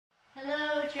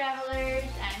travelers,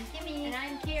 I'm Kimi. And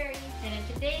I'm Kari. And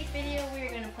in today's video, we're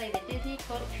going to play the Disney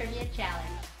Quote Trivia Challenge.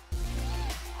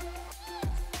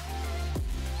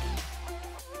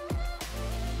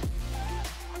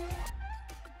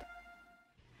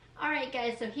 Alright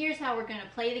guys, so here's how we're going to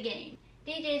play the game.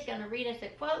 DJ is going to read us a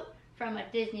quote from a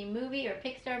Disney movie or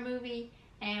Pixar movie,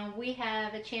 and we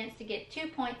have a chance to get 2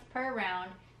 points per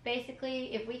round.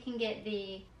 Basically, if we can get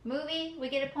the movie, we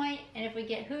get a point, and if we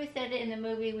get who said it in the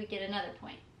movie, we get another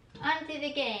point. On to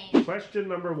the game. Question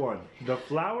number 1. The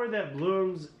flower that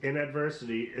blooms in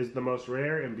adversity is the most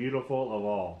rare and beautiful of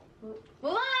all.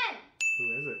 Mulan! Who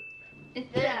is it?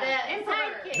 It's the Emperor.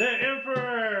 Sidekick. The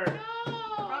Emperor!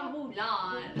 No! From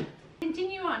Mulan.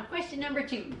 Continue on. Question number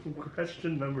 2.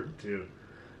 Question number 2.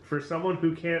 For someone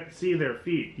who can't see their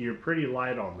feet, you're pretty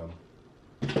light on them.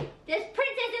 This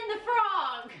Princess and the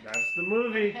Frog! That's the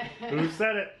movie. Who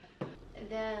said it?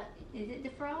 Is it the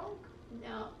frog?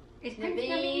 No. Is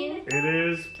Naveen. Prince Naveen? It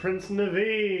is Prince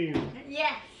Naveen.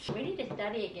 Yes! We need to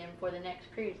study again for the next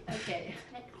cruise. Okay.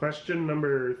 Question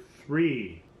number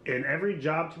 3. In every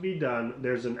job to be done,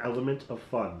 there's an element of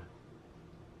fun.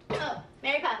 Oh,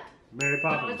 Mary Poppins. Mary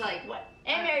Poppins. I was like, what?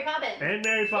 And Mary Poppins. And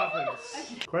Mary Poppins.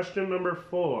 Question number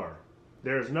 4.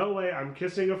 There's no way I'm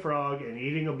kissing a frog and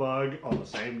eating a bug on the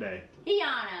same day.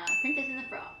 Tiana, Princess and the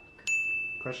Frog.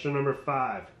 Question number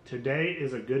 5. Today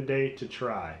is a good day to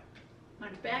try.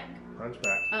 Hunchback?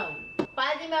 Hunchback. Oh.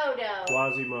 Quasimodo.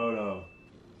 Quasimodo.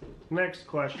 Next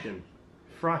question.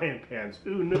 Frying pans.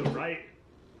 Who knew, right?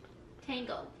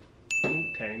 Tangled.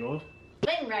 Tangled.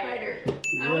 Flynn Rider.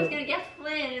 I was going to guess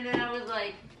Flynn, and then I was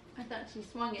like, I thought she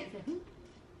swung it. And said,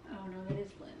 oh no, that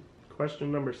is Flynn.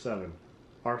 Question number 7.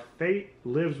 Our fate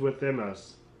lives within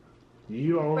us.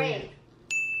 You only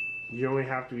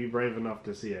have to be brave enough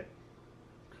to see it.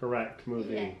 Correct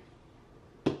movie.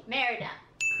 Yeah. Merida.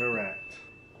 Correct.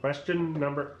 Question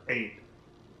number 8.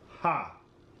 Ha!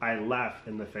 I laugh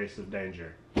in the face of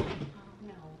danger. Oh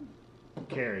no.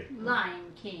 Kari.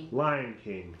 Lion King. Lion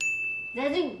King.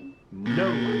 Zazu.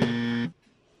 No.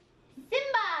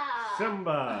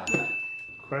 Simba. Simba.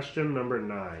 Question number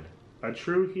 9. A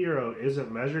true hero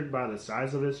isn't measured by the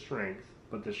size of his strength,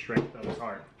 but the strength of his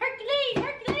heart. Hercules.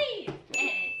 Hercules.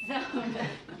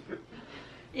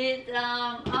 It's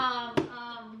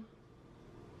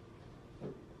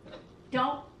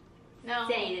don't No.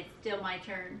 say it, it's still my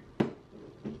turn.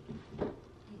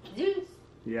 Zeus.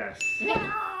 Yes.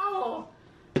 No.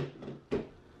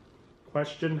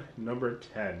 Question number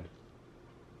 10.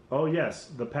 Oh yes,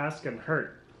 the past can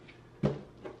hurt.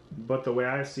 But the way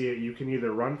I see it, you can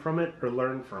either run from it or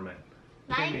learn from it.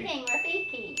 Lion Kimi. King.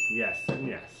 Rafiki. Yes and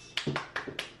yes.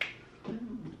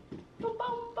 Boom,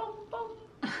 boom, boom,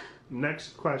 boom.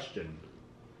 Next question.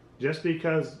 Just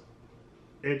because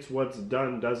it's what's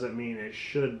done doesn't mean it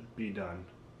should be done.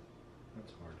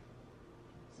 That's hard.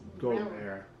 Golden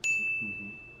hair.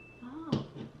 Oh,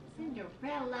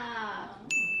 Cinderella.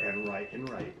 And right and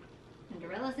right.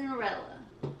 Cinderella, Cinderella.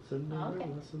 Cinderella, Okay.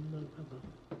 Cinderella.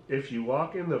 If you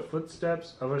walk in the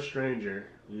footsteps of a stranger,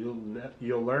 you'll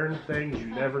learn things you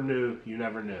never knew you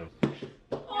never knew.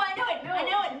 Oh, I know it. No. I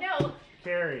know it. No.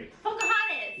 Kari.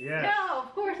 Pocahontas. Yes. No,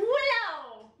 of course.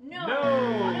 Willow. No.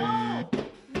 No.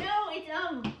 No. No,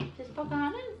 it's just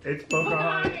Pocahontas. It's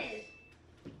Pocahontas.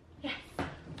 Yes.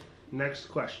 Next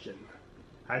question.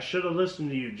 I should have listened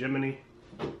to you, Jiminy.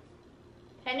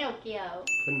 Pinocchio.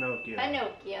 Pinocchio.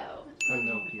 Pinocchio.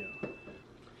 Pinocchio.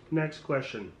 Next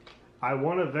question. I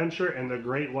want to venture in the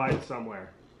great wide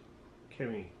somewhere.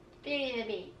 Kimi. Beauty and the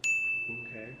Beast.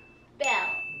 Okay.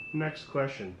 Belle. Next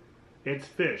question. It's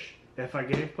fish. If I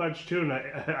gave Pudge tuna,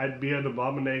 I'd be an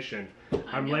abomination.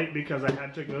 I'm late because I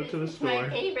had to go to the My store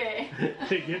favorite.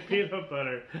 to get peanut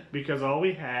butter because all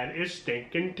we had is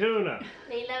stinking tuna.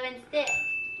 Lilo and Stitch.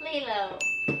 Lilo.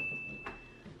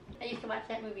 I used to watch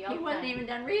that movie all He the wasn't time. even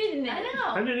done reading it. I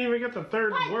I know. didn't even get the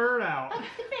third word out. What's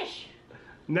the fish?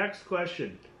 Next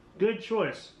question. Good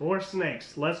choice. More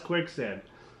snakes, less quicksand.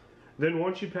 Then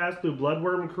once you pass through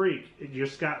Bloodworm Creek, you're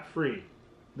scot-free.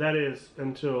 That is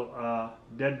until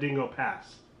Dead Dingo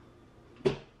Pass.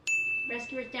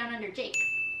 Rescuers Down Under Jake.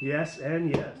 Yes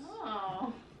and yes.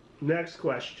 Oh. Next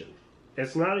question.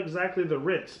 It's not exactly the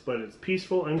Ritz, but it's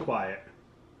peaceful and quiet.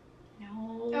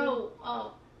 No.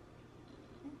 Oh.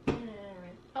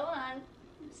 Hold on.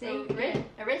 Say it again.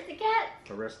 Aristocats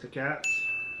Aristocats.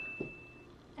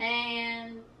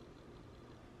 and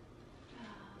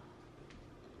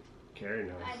Kari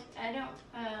knows. I don't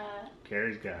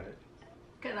Kari's got it.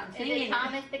 Because I'm is singing it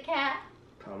Thomas the Cat?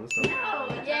 Thomas Oh,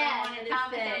 O'Malley. that's Yeah, what I wanted to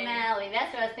Thomas say. O'Malley.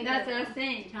 That's what I was thinking. That's what I was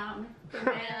saying, Tom.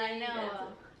 I know.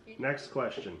 Next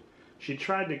question. She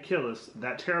tried to kill us,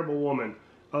 that terrible woman,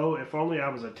 Oh, if only I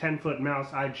was a 10-foot mouse,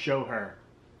 I'd show her.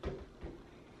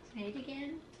 Say it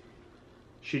again.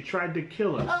 She tried to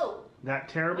kill us. Oh. That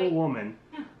terrible Wait. woman.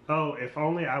 Oh, if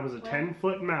only I was a Well,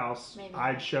 10-foot mouse, maybe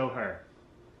I'd not. show her.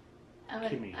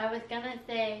 Kimi. I was gonna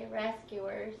say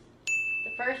rescuers.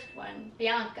 The first one,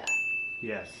 Bianca.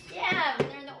 Yes. Yeah, when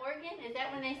they're in the organ, is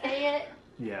that when they say it?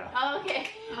 Yeah. Oh, okay.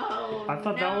 Oh, I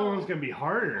thought that one was going to be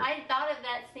harder. I thought of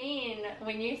that scene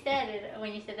when you said it.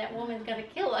 When you said that woman's gonna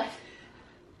kill us.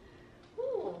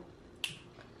 Ooh.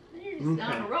 You're just Okay.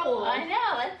 on a roll. I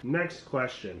know. That's Next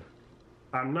question.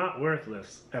 I'm not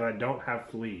worthless, and I don't have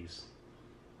fleas.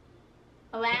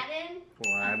 Aladdin.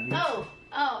 Aladdin.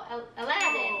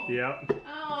 Aladdin. Yep.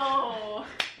 Oh.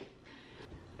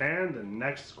 And the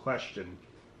next question.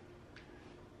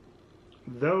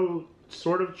 Though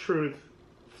sword of truth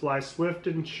fly swift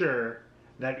and sure,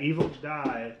 that evil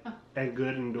die and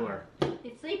good endure.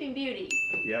 It's Sleeping Beauty.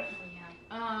 Yep.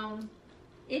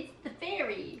 It's the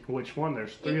fairy. Which one?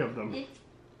 There's three of them. It's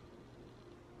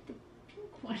the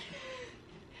pink one.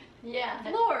 Yeah.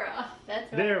 Flora.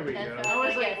 That's right. There we That's go. what I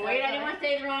was guessing. like, wait, I didn't want to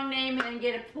say the wrong name and then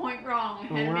get a point wrong.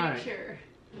 I had to Alright. make sure.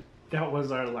 That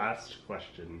was our last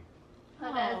question.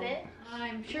 Oh, that was it.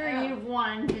 I'm sure Oh. you've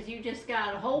won because you just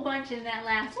got a whole bunch in that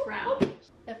last round.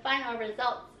 The final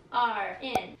results are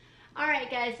in. Alright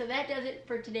guys, so that does it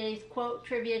for today's quote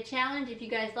trivia challenge. If you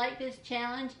guys like this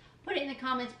challenge, put it in the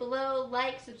comments below,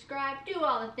 like, subscribe, do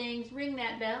all the things, ring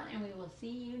that bell, and we will see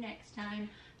you next time.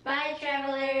 Bye,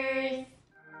 travelers!